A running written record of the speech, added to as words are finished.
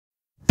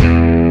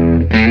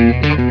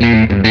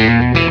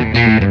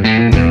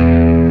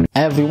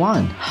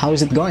Everyone, how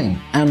is it going?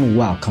 And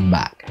welcome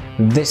back.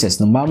 This is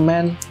the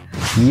Mamz-Menz.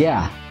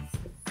 Yeah,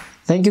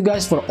 thank you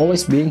guys for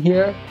always being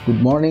here.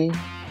 Good morning,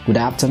 good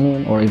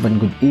afternoon, or even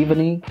good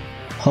evening.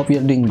 Hope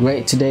you're doing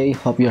great today.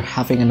 Hope you're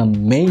having an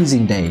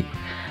amazing day.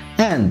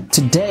 And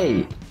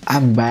today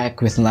I'm back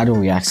with another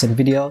reaction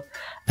video,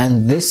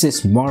 and this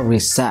is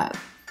Morissette.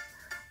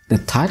 The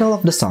title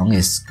of the song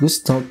is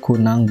Gusto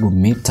Konang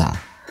Bumitaw.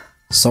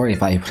 Sorry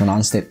if I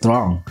pronounced it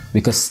wrong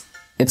because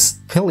it's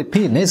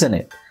Philippine, isn't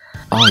it?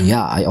 Oh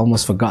yeah, I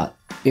almost forgot.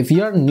 If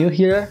you're new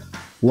here,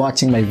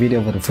 watching my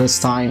video for the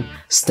first time,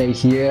 stay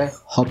here.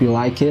 Hope you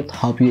like it,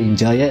 hope you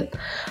enjoy it.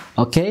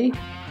 Okay,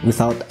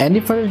 without any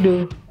further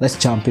ado, let's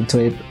jump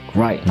into it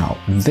right now.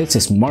 This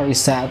is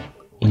Morissette.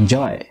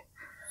 Enjoy.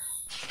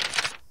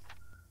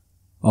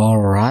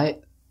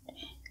 Alright,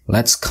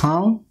 let's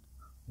count.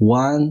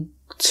 1,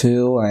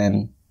 2,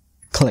 and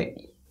click.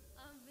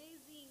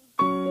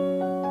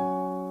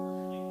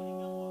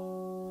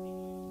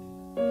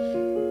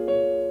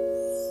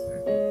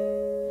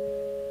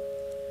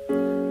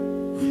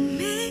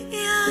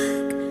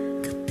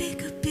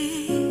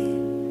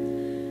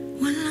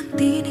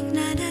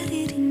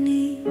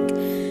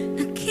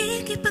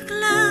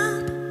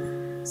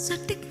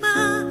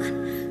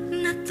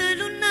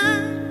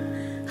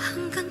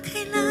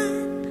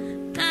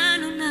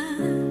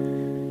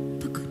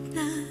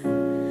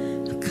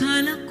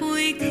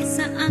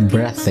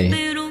 Breathy.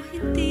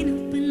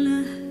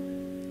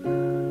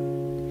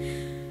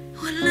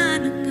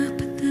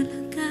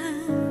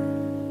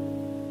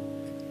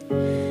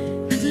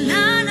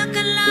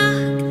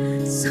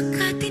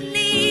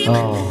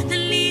 Oh.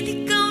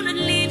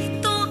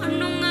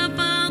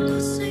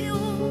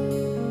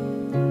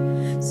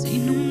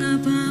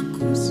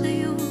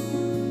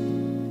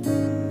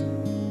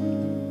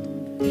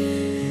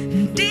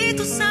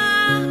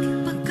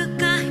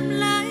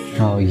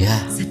 Oh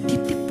yeah.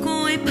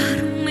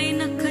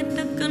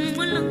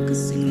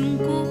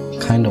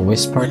 Kind of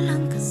whisper.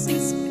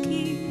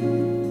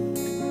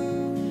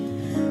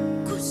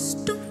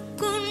 Gusto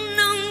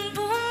konang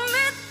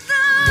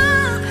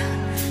bumitaw,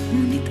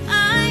 ngunit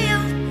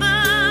ayaw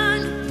pa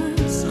ng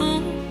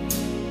puso.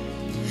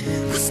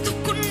 Gusto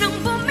konang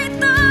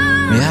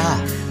bumitaw, yeah.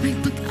 May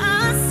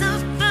pag-asa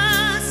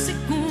pa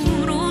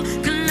siguro.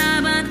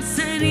 Kalaban ang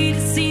sarili,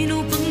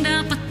 sino pang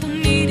dapat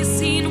pumili?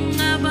 Sino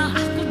nga ba,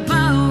 ako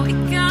ba o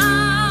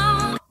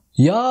ikaw?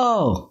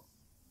 Yo!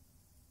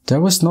 There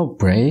was no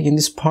break in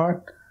this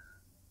part.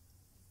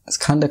 It's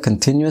kind of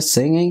continuous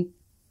singing,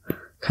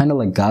 kind of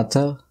like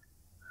legato.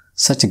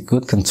 Such a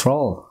good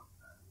control.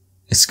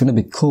 It's gonna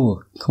be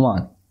cool. Come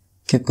on,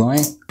 keep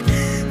going.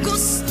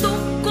 Gusto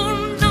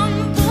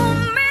konang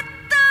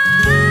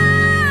bumitaw.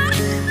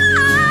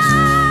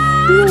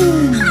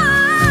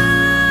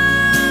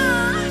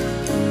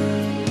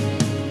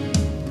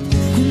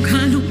 Kung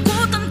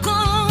kalungkutan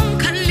kong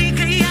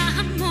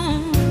kaligayahan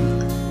mo,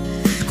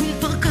 kung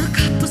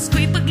pagkakapos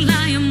ko'y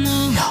paglaya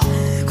mo,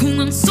 kung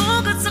ang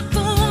sugat sa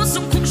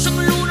pusong kung siyang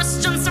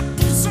lunas dyan sa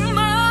puso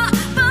mo,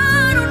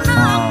 paano na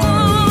ako?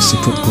 She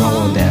put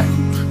growl there.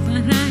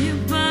 Paparaya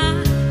ba?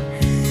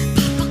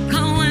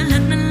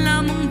 Papakawalan na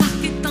lamang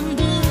bakit ang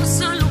buo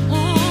sa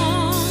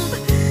loob?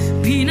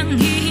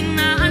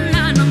 Pinanghihinaan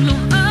na ng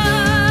loob.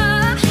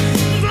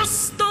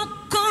 Gusto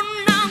ko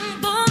nang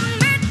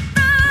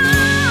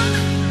bumitaw,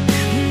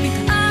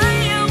 ngunit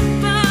ayaw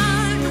pa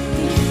ng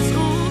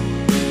puso.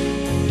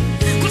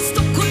 Gusto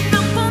ko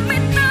nang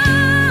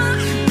bumitaw,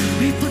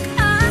 may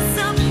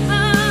pag-asa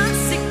pa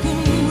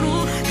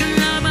siguro.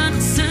 Kalaban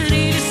ang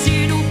sarili,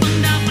 sino pang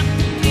dapat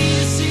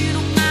pumili?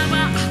 Sino nga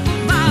ba, ako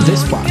ba o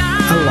This part, I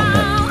love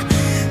it. ikaw?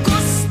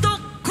 Gusto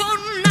ko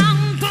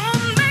nang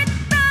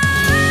bumitaw.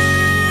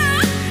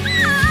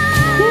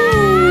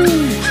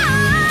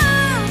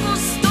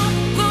 Gusto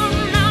ko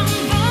nang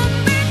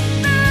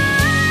bumitaw.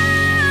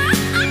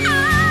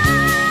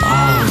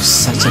 Oh,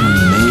 such an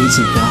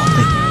amazing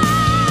melody.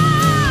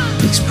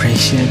 The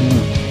expression.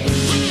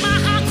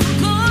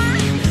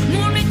 Mahagulgol,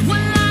 ngunit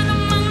wala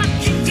namang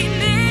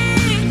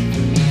nakikinig.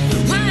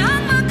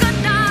 Walang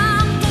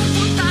magandang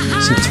pupuntahan.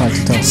 She tried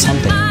to tell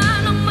something.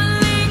 Ng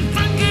maling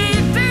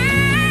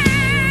pag-ibig.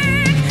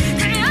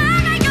 Kaya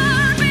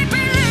ngayon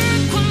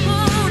pipilit ko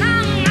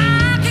muna ang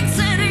aking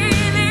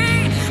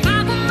sarili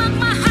bago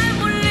magmahal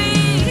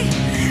muli.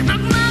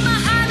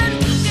 Magmamahalan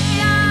pa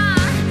kaya?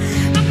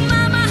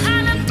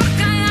 Magmamahalan pa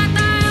kaya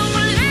tayo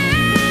muli?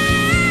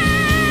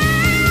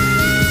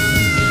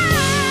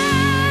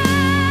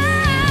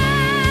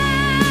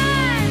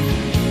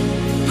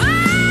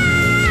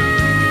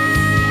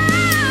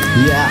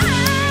 Yeah.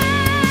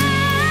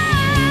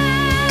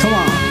 Come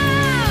on.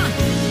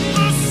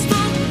 Gusto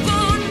ko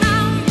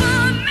nang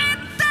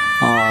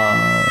bumitaw.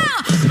 Oh,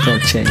 the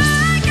chord changed.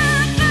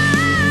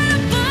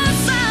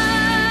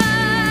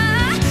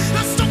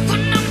 Gusto ko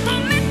nang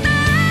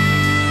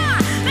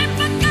bumitaw. May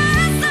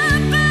pag-asa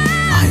pa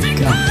My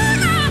God.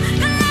 siguro.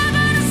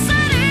 Kalaban ang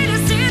sarili,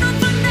 sino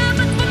pang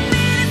dapat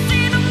pumili?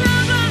 Sino nga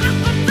ba,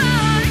 ako ba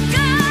o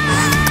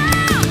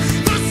ikaw?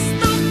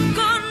 Gusto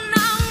ko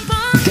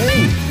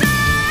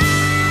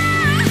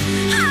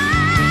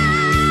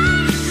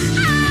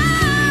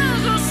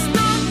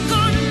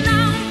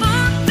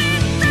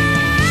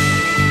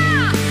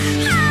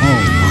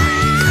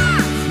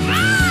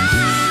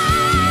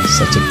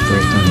Such a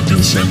great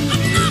rendition.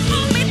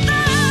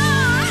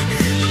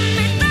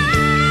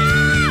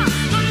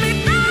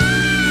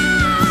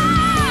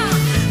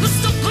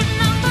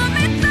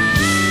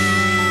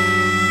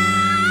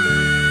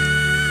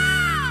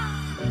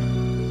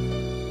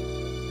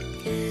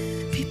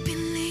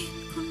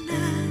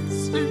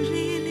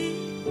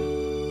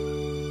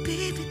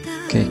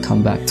 Okay,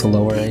 come back to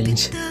lower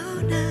range.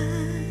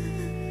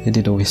 You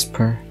did a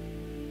whisper.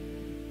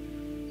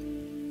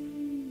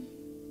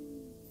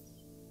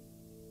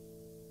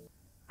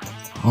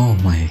 Oh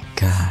my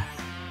god,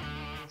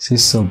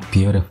 she's so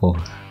beautiful.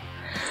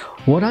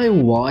 What I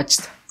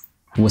watched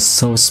was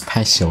so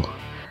special.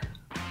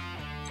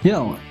 You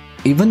know,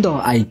 even though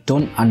I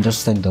don't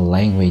understand the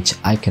language,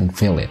 I can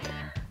feel it.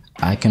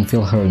 I can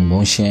feel her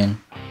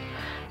emotion,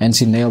 and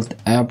she nailed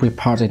every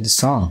part in the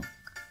song.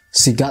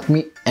 She got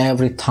me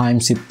every time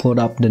she put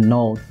up the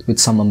note with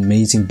some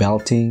amazing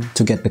belting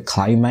to get the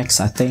climax,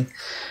 I think.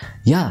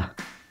 Yeah,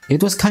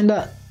 it was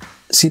kinda,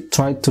 she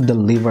tried to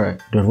deliver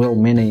the real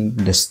meaning,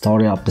 the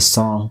story of the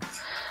song.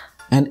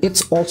 And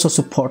it's also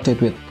supported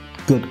with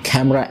good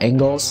camera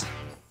angles.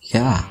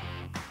 Yeah,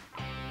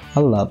 I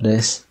love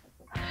this.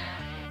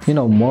 You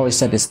know,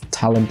 Morissette is a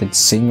talented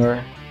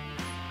singer,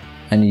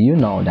 and you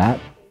know that.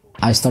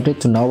 I started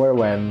to know her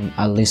when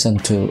I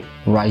listened to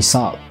Rise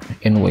Up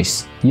in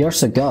Muisc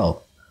years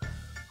ago.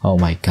 Oh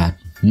my god,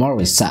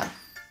 Morissette.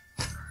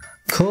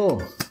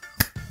 Cool.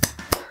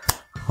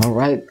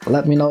 Alright,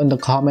 let me know in the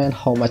comment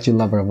how much you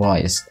love her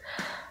voice.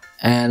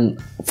 And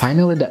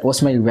finally, that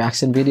was my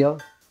reaction video.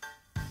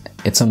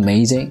 It's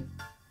amazing.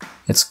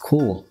 It's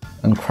cool,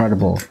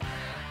 incredible.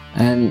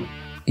 And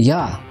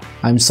yeah,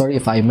 I'm sorry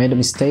if I made a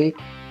mistake.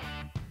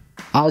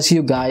 I'll see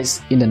you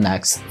guys in the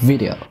next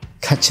video.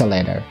 Catch you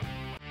later.